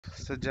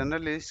So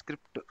generally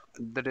script,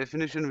 the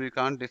definition we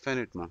can't define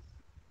it, ma.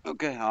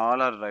 Okay,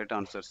 all are right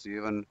answers.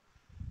 Even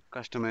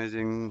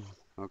customizing,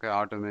 okay,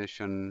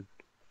 automation,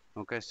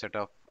 okay, set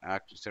of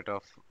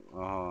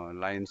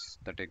lines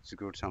that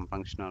execute some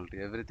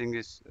functionality. Everything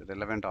is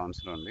relevant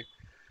answer only.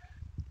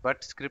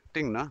 But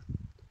scripting, na,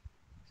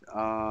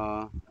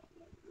 uh,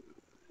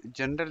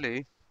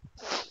 generally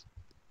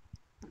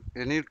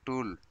any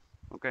tool,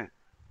 okay.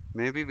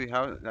 Maybe we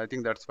have. I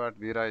think that's what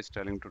Veera is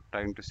trying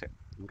to say.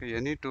 Okay,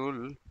 any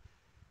tool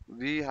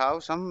we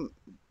have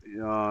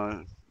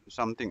uh,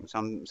 something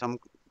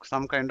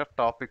some kind of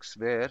topics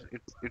where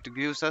it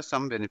gives us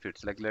some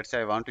benefits, like let's say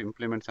I want to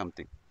implement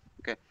something.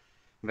 Okay,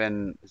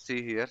 when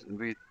see here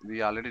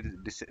we already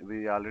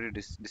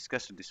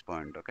discussed this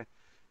point. Okay,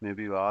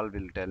 maybe you all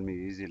will tell me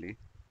easily,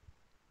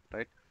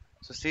 right?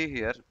 So see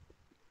here,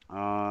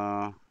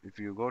 if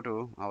you go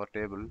to our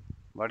table,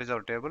 what is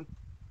our table?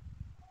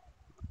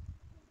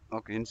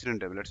 Okay,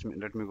 incident table.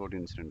 Let me go to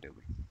incident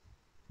table.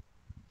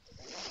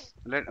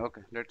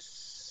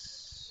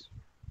 Let's,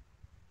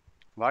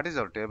 what is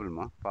our table,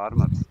 ma?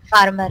 Farmer.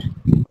 Farmer.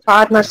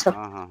 Farmer, sir.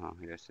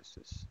 Yes, yes,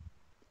 yes.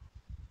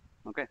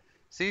 Okay,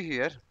 see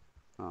here.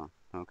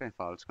 Okay,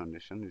 false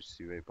condition is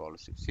UA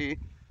policy. See,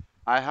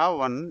 I have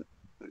one.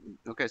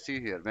 Okay,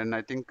 see here. When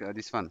I think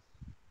this one.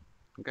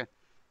 Okay,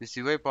 this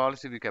UA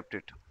policy we kept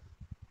it,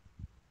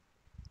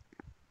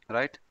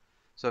 right?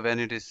 So when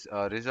it is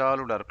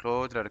resolved or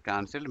closed or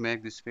cancelled,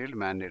 make this field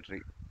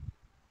mandatory,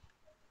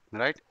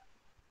 right?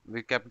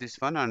 We kept this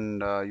one,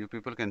 and you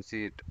people can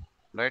see it,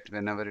 right?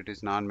 Whenever it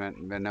is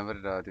whenever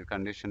the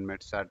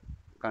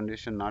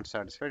condition not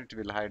satisfied, it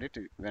will hide it.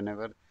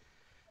 Whenever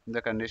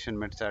the condition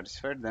met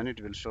satisfied, then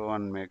it will show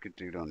and make it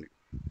read only,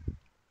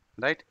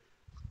 right?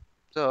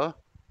 So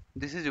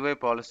this is your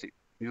policy.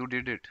 You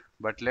did it,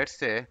 but let's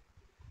say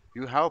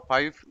you have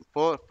five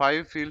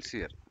fields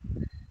here.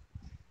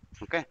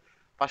 Okay,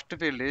 first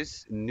field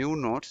is new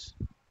notes,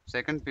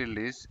 second field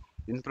is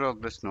in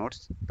progress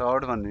notes,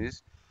 third one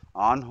is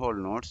on hold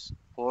notes,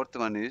 fourth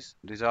one is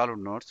resolved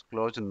notes,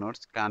 closed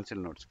notes, cancel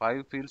notes.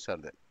 Five fields are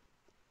there.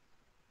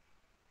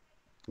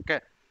 Okay,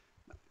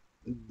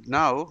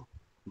 now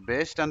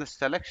based on the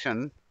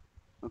selection,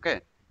 okay,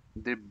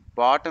 the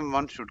bottom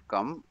one should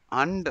come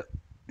and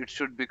it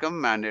should become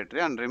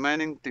mandatory, and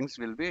remaining things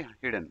will be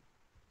hidden.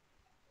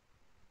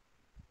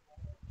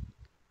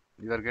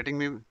 You are getting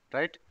me,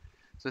 right?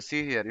 So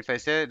see here, if I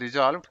say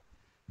resolved,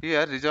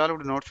 here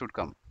resolved note should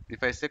come.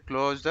 If I say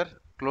closure,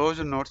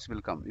 closed notes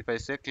will come. If I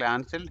say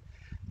cancel,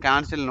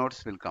 cancel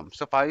notes will come.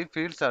 So five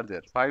fields are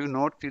there, five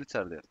note fields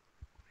are there.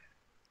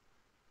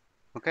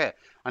 Okay,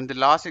 and the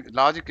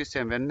logic is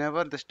same.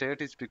 Whenever the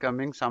state is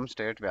becoming some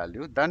state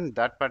value, then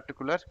that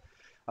particular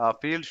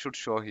field should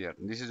show here.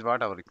 This is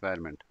what our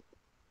requirement.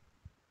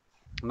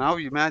 Now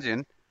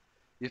imagine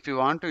if you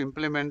want to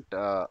implement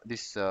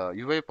this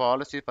UA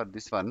policy for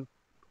this one,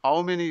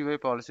 how many UA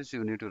policies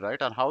you need to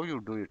write, or how you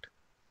do it?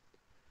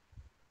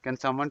 Can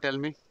someone tell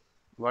me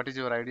what is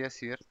your ideas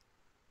here?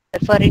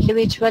 For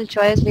individual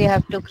choice, we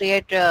have to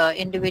create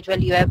individual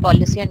UI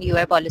policy and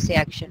UI policy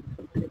action.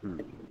 Hmm,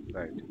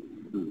 right.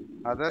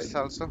 Others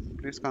also,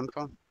 please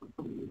confirm.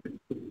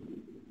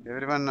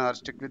 Everyone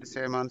stick with the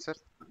same answer.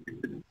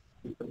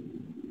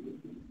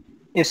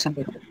 Yes, sir.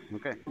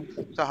 Okay.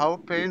 So how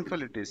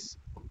painful it is.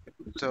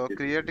 So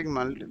creating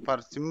for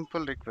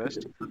simple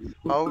request,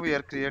 how we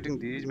are creating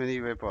these many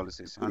UA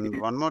policies. And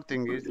one more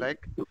thing is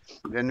like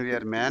when we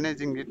are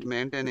managing it,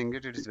 maintaining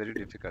it, it is very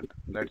difficult.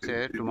 Let's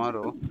say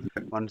tomorrow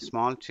one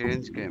small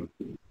change came.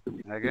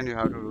 Again, you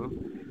have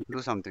to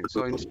do something.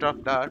 So instead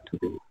of that,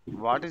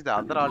 what is the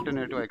other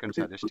alternative I can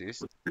suggest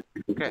is,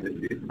 okay,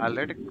 I'll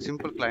write a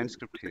simple client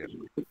script here.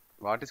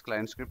 What is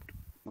client script?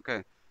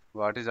 Okay,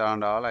 what is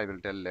and all I will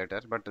tell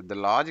later, but the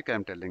logic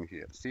I'm telling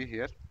here. See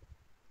here,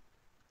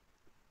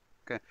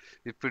 okay,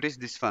 if it is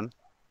this one,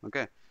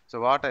 okay, so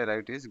what I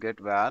write is get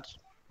var,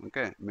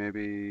 okay,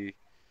 maybe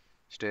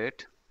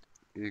state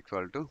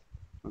equal to,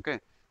 okay,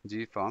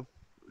 g form.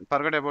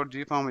 Forget about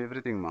g form,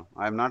 everything, ma.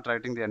 I'm not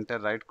writing the entire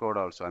right code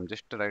also. I'm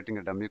just writing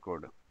a dummy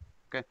code.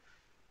 Okay.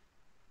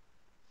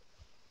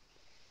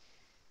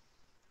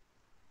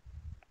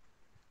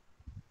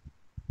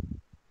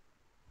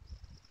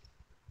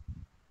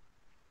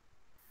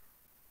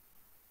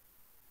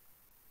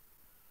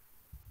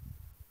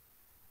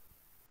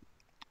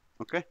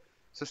 Okay.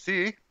 So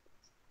see,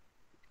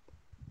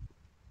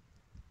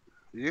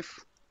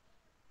 if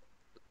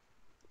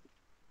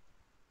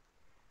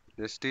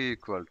st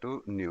equal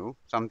to new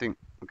something,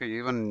 okay,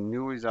 even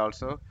new is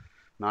also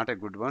not a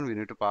good one. We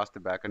need to pass the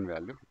backend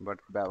value, but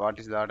what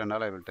is that and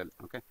all I will tell.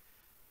 Okay.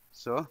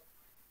 So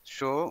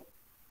show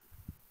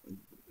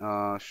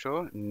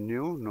show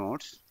new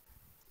nodes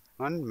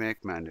and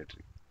make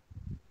mandatory.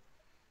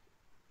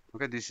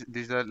 Okay,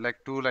 these are like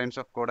two lines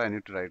of code I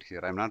need to write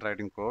here. I'm not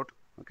writing code.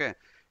 Okay,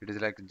 it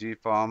is like g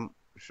form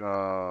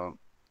uh,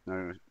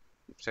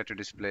 set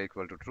display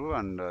equal to true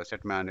and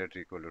set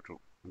mandatory equal to true.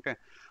 Okay,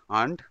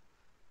 and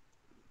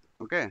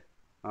okay,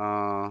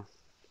 uh,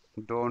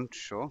 don't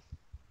show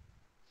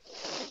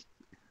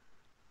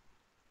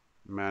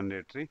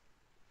mandatory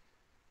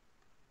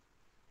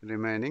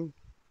remaining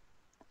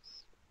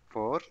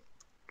 4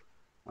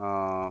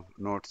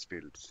 notes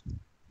fields.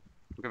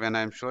 Okay, when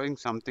I am showing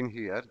something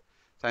here,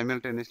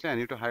 simultaneously I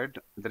need to hide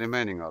the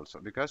remaining also,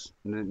 because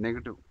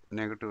negative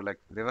like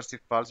reverse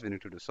if false we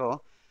need to do.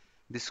 So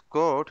this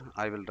code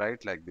I will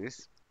write like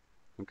this,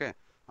 okay,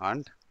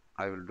 and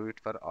I will do it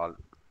for all.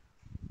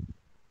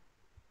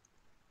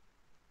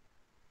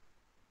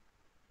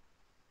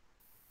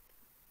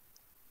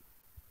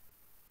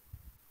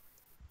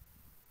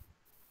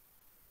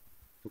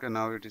 Okay,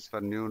 now it is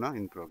for new now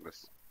in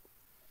progress.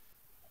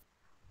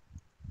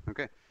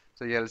 Okay,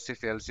 so else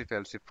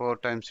if 4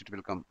 times it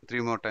will come,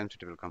 3 more times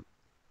it will come.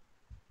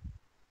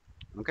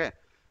 Okay,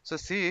 so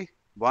see,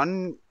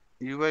 one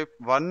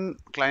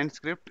client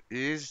script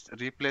is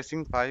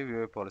replacing 5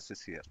 UI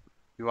policies here.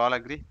 You all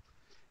agree?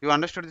 You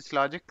understood this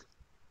logic?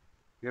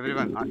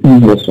 Everyone,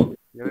 Yes, sir.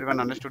 everyone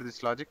understood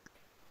this logic?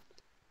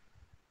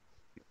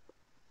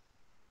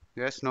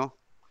 Yes, no?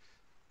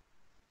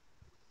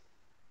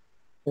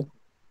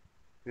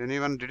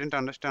 Anyone didn't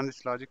understand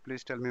this logic?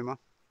 Please tell me, ma.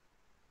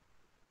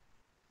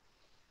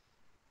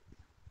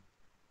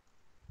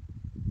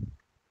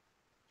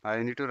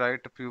 I need to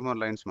write a few more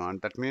lines, man.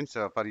 That means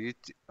for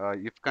each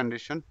if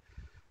condition,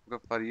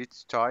 for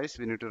each choice,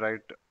 we need to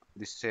write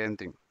the same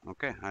thing.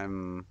 Okay,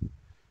 I'm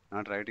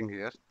not writing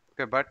here.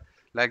 Okay, but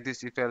like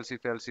this, if else,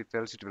 if else, if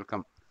else, it will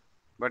come.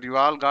 But you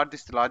all got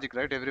this logic,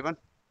 right, everyone?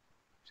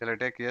 Shall I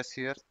take yes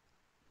here?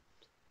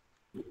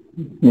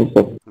 Yes,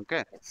 sir.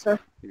 Okay. Yes, sir.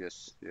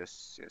 Yes,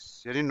 yes,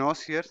 yes. Any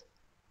no's here?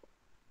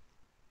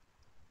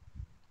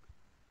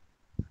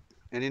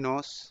 Any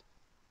no's?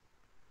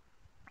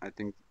 I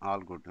think all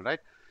good, right?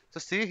 So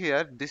see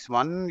here, this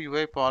one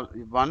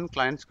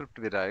client script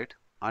we write,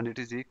 and it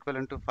is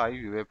equivalent to 5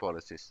 UA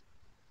policies.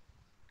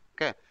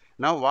 Okay.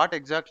 Now what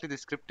exactly the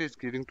script is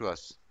giving to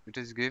us? It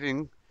is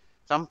giving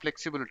some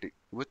flexibility,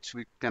 which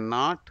we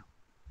cannot,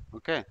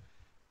 okay,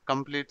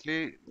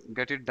 completely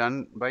get it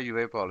done by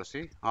UA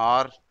policy,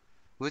 or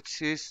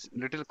which is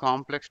little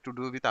complex to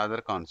do with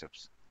other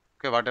concepts.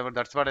 Okay, whatever,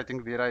 that's what I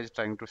think Veera is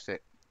trying to say.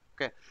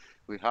 Okay,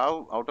 we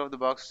have out of the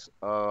box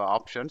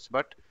options,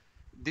 but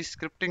this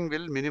scripting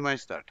will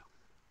minimize that,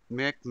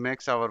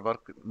 makes our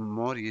work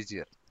more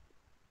easier.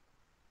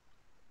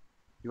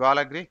 You all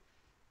agree?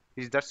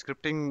 Is that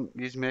scripting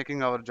is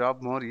making our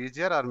job more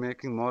easier or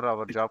making more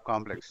our job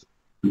complex?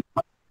 Yes,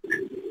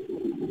 yes,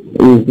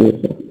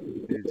 sir.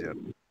 Easier.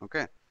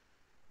 Okay.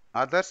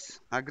 Others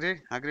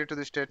agree to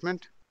the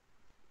statement?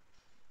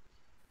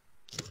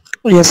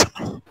 Yes,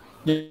 sir.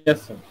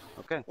 Yes, sir.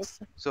 Okay. Yes,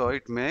 sir. So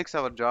it makes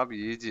our job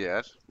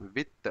easier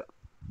with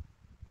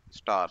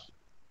star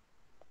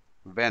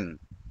when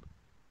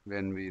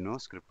we know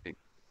scripting.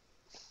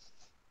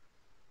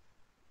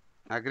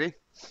 Agree?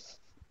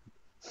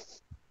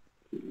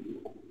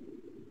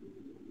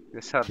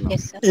 Yes or no?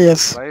 Yes, sir.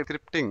 Yes. Why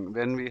scripting?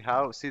 When we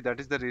have, see, that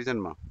is the reason,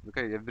 ma.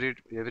 Okay,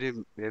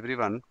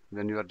 everyone,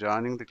 when you are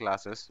joining the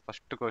classes,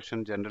 first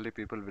question generally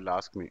people will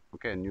ask me.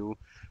 Okay, new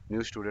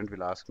student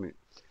will ask me,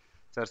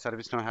 sir,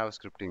 Servicenow have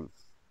scripting?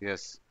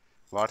 Yes.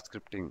 What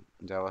scripting?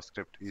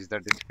 JavaScript. Is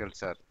that difficult,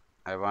 sir?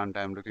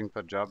 I'm looking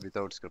for job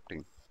without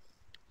scripting.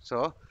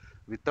 So,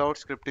 without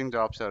scripting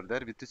jobs are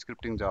there, with the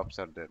scripting jobs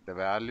are there. The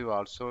value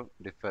also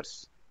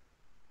differs.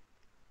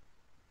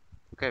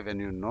 Okay, when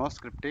you know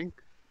scripting,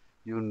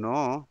 you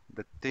know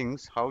the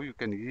things how you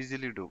can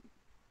easily do.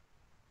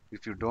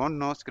 If you don't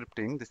know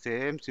scripting, the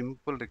same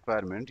simple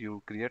requirement,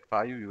 you create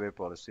 5 UA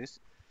policies.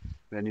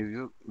 When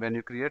you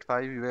create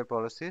 5 UA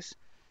policies,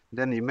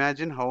 then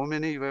imagine how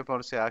many UA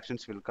policy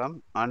actions will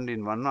come, and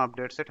in one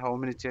update set, how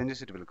many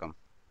changes it will come.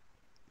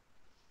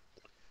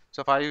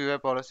 So 5 UA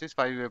policies,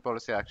 5 UA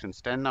policy actions,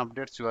 10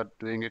 updates you are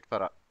doing it for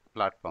a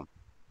platform.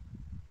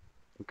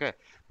 Okay,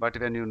 but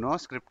when you know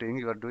scripting,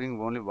 you are doing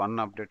only one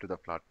update to the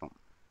platform.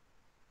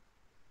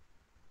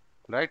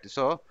 Right?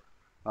 So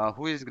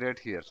who is great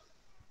here?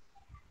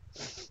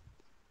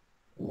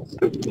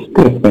 Correct,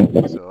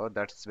 sir. So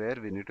that's where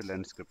we need to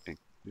learn scripting.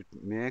 It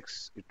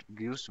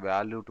gives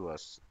value to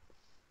us.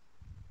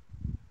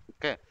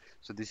 Okay,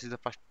 so this is the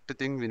first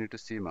thing we need to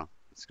see, ma.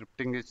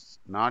 Scripting is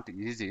not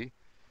easy.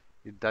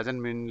 It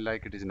doesn't mean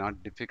like it is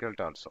not difficult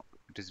also.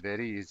 It is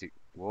very easy.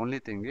 Only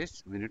thing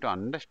is we need to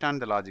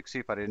understand the logic.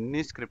 See, for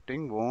any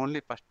scripting,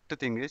 only first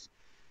thing is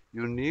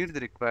you need the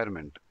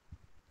requirement.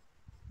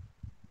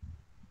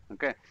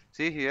 Okay,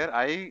 see here,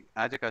 I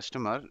as a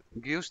customer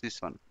gives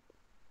this one.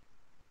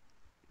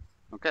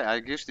 Okay, I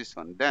gives this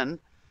one. Then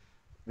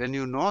when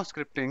you know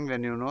scripting,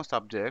 when you know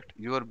subject,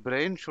 your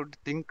brain should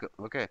think,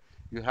 okay,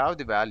 you have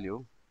the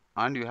value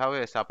and you have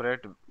a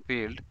separate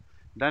field.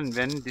 Then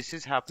when this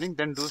is happening,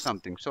 then do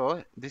something.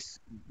 So this,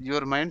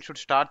 your mind should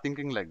start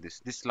thinking like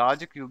this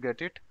logic you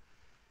get it,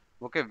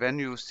 okay, when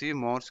you see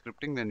more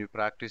scripting, when you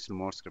practice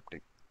more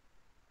scripting.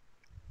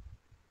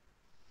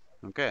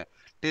 Okay,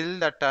 till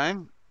that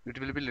time it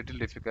will be little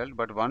difficult,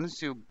 but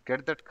once you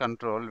get that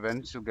control,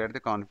 once you get the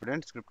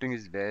confidence, scripting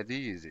is very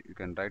easy. You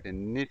can write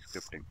any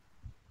scripting.